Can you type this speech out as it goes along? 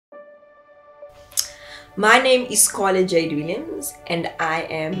My name is Carla Jade Williams and I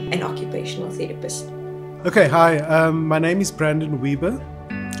am an occupational therapist. Okay, hi, my name is Brandon Weber.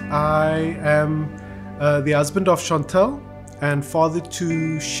 I am the husband of Chantel and father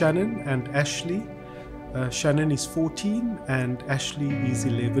to Shannon and Ashley. Shannon is 14 and Ashley is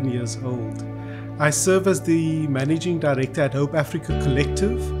 11 years old. I serve as the managing director at Hope Africa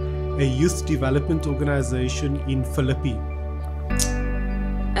Collective, a youth development organization in Philippi.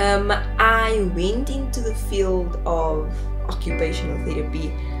 I went into the field of occupational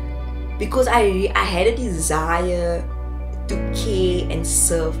therapy because I had a desire to care and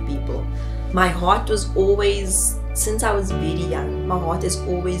serve people. My heart was always, since I was very young, my heart has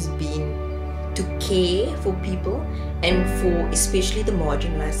always been to care for people and for especially the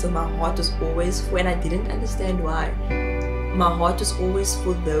marginalized. So my heart was always for, and I didn't understand why, my heart was always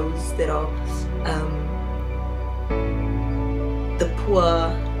for those that are the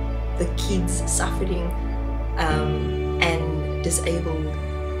poor, the kids suffering, and disabled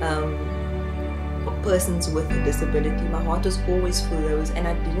persons with a disability. My heart was always for those, and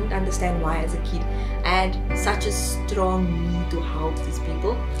I didn't understand why as a kid. I had such a strong need to help these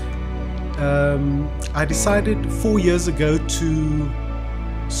people. I decided 4 years ago to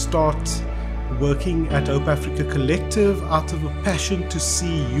start working at Hope Africa Collective out of a passion to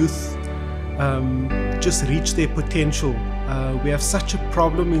see youth just reach their potential. We have such a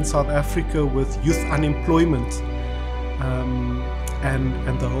problem in South Africa with youth unemployment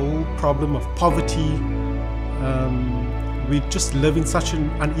and the whole problem of poverty. We just live in such an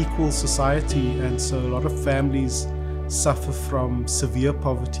unequal society, and so a lot of families suffer from severe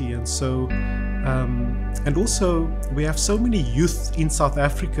poverty. And so and also we have so many youth in South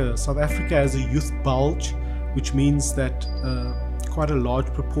Africa. South Africa has a youth bulge, which means that quite a large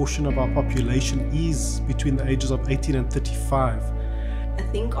proportion of our population is between the ages of 18 and 35. I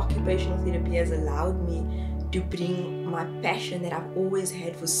think occupational therapy has allowed me to bring my passion that I've always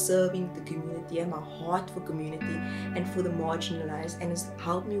had for serving the community and my heart for community and for the marginalized, and it's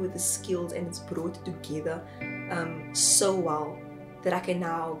helped me with the skills, and it's brought it together so well that I can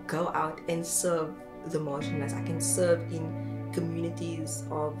now go out and serve the marginalized. I can serve in communities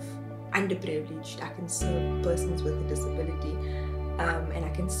of underprivileged. I can serve persons with a disability, and I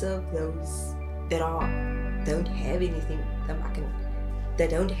can serve those that don't have anything. They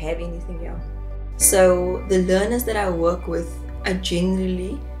don't have anything. Yeah. So the learners that I work with, I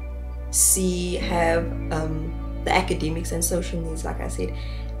generally have the academics and social needs, like I said.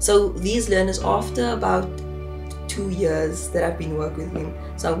 So these learners, after about 2 years that I've been working with them,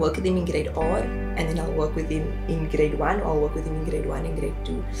 so I'll work with them in grade R, and then I'll work with them in grade 1, or I'll work with them in grade 1 and grade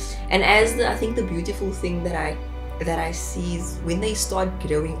 2. And I think the beautiful thing that I see is when they start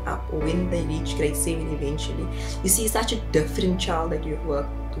growing up, or when they reach grade 7 eventually, you see such a different child that you've worked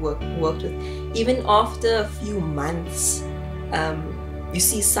with. Even after a few months, you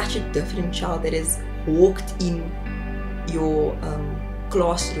see such a different child that has walked in your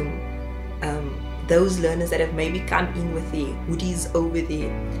classroom. Those learners that have maybe come in with their hoodies over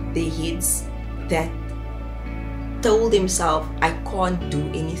their heads, that told themselves, I can't do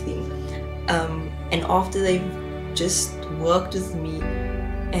anything. And after they've just worked with me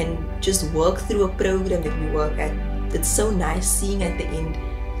and just worked through a program that we work at, it's so nice seeing at the end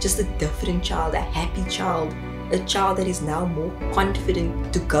just a different child, a happy child, a child that is now more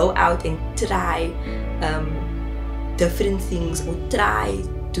confident to go out and try different things, or try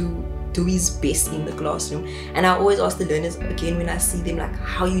to do his best in the classroom. And I always ask the learners again when I see them, like,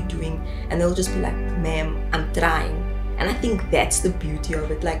 how are you doing? And they'll just be like, ma'am, I'm trying. And I think that's the beauty of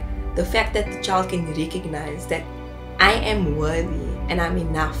it, like the fact that the child can recognize that I am worthy and I'm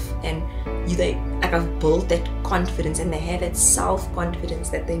enough, and I've built that confidence, and they have that self-confidence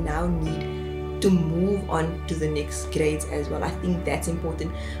that they now need to move on to the next grades as well. I think that's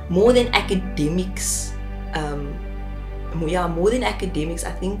important more than academics. More than academics,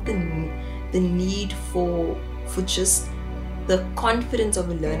 I think the need for just the confidence of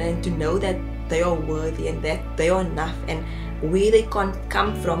a learner, and to know that they are worthy and that they are enough, and where they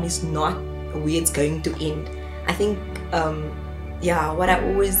come from is not where it's going to end. I think what I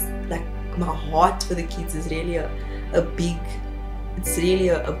always like, my heart for the kids is really a big one. It's really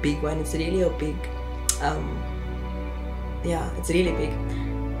a big it's really big.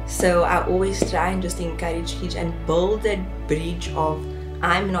 So I always try and just encourage kids and build that bridge of,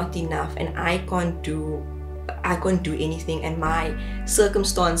 I'm not enough and I can't do anything, and my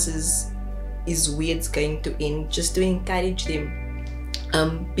circumstances is where it's going to end. Just to encourage them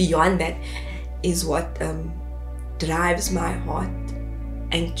beyond that is what drives my heart,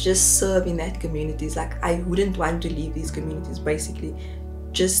 and just serve in that community is like, I wouldn't want to leave these communities, basically,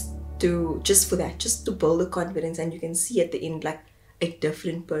 just just for that, just to build the confidence, and you can see at the end like a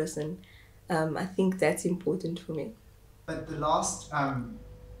different person. I think that's important for me. But the last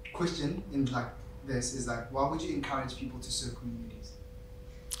question in like this is like, why would you encourage people to serve communities?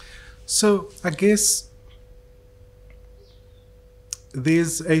 So I guess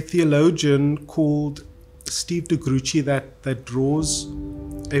there's a theologian called Steve DeGrucci that draws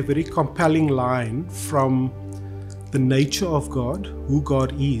a very compelling line from the nature of God, who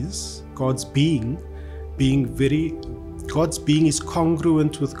God is, God's being is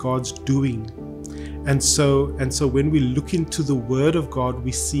congruent with God's doing. And so when we look into the Word of God,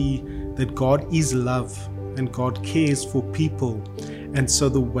 we see that God is love and God cares for people. And so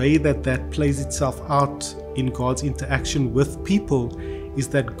the way that plays itself out in God's interaction with people is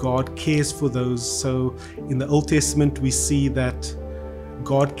that God cares for those. So in the Old Testament, we see that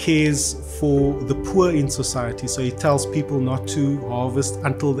God cares for the poor in society. So he tells people not to harvest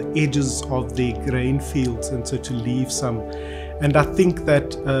until the edges of their grain fields, and so to leave some. And I think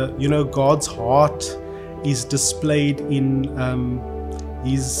that, God's heart is displayed in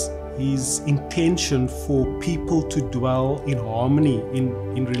his intention for people to dwell in harmony,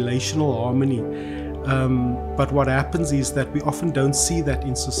 in relational harmony. But what happens is that we often don't see that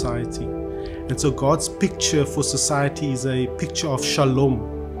in society. And so God's picture for society is a picture of shalom,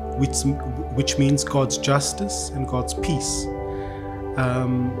 which means God's justice and God's peace.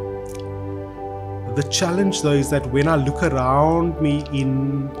 The challenge though is that when I look around me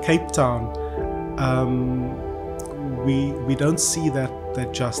in Cape Town, we don't see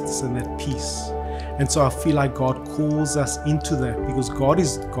that justice and that peace. And so I feel like God calls us into that, because God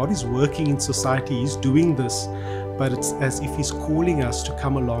is working in society. He's doing this, but it's as if he's calling us to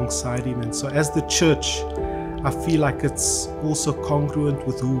come alongside him. And so as the church, I feel like it's also congruent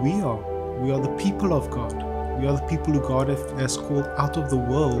with who we are. We are the people of God. We are the people who God has called out of the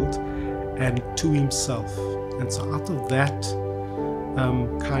world and to himself. And so out of that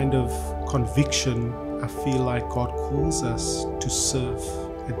kind of conviction, I feel like God calls us to serve,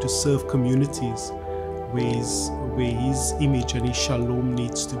 and to serve communities where his image and his shalom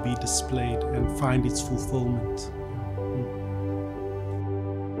needs to be displayed and find its fulfillment.